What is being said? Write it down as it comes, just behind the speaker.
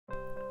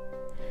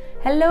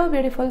Hello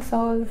beautiful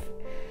souls.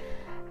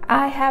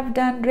 I have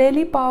done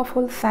really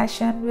powerful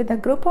session with a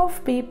group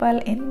of people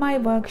in my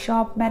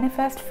workshop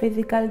Manifest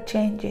Physical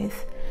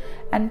Changes,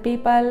 and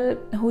people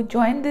who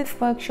joined this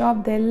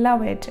workshop, they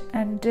love it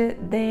and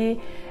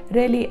they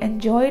really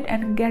enjoyed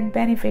and get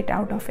benefit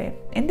out of it.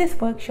 In this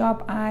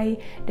workshop I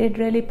did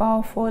really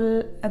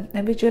powerful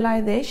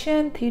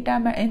visualization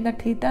in the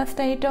theta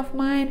state of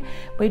mind.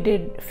 We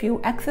did few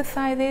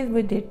exercises,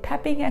 we did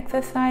tapping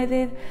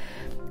exercises,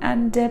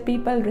 and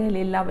people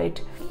really love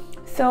it.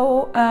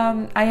 So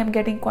I am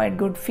getting quite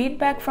good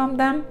feedback from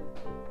them,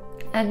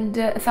 and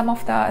some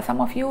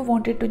of you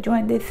wanted to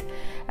join this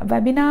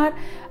webinar,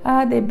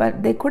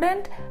 but they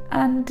couldn't,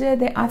 and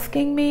they're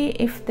asking me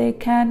if they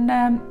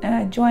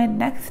can join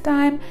next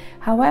time.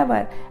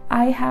 However,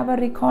 I have a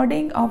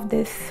recording of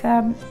this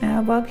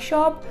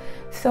workshop,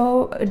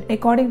 so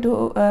according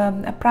to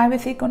a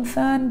privacy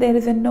concern, there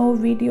is no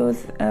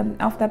videos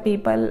of the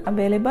people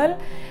available,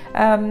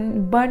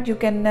 but you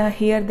can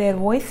hear their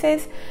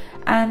voices,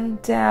 and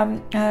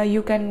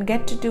you can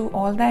get to do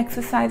all the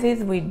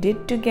exercises we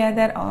did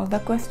together, all the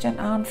question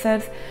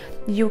answers.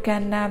 You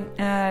can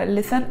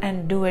listen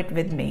and do it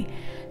with me.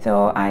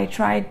 So I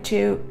tried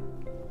to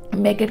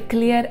make it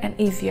clear and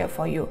easier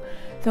for you.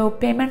 So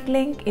payment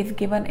link is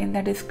given in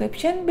the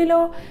description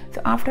below.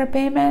 So after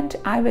payment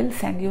I will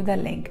send you the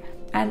link,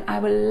 and I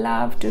will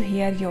love to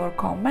hear your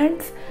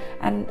comments,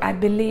 and I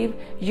believe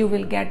you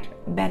will get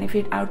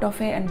benefit out of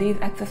it, and these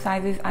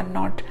exercises are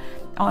not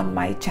on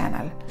my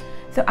channel.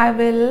 So I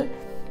will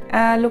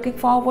looking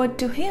forward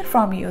to hear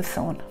from you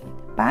soon.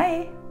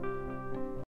 Bye.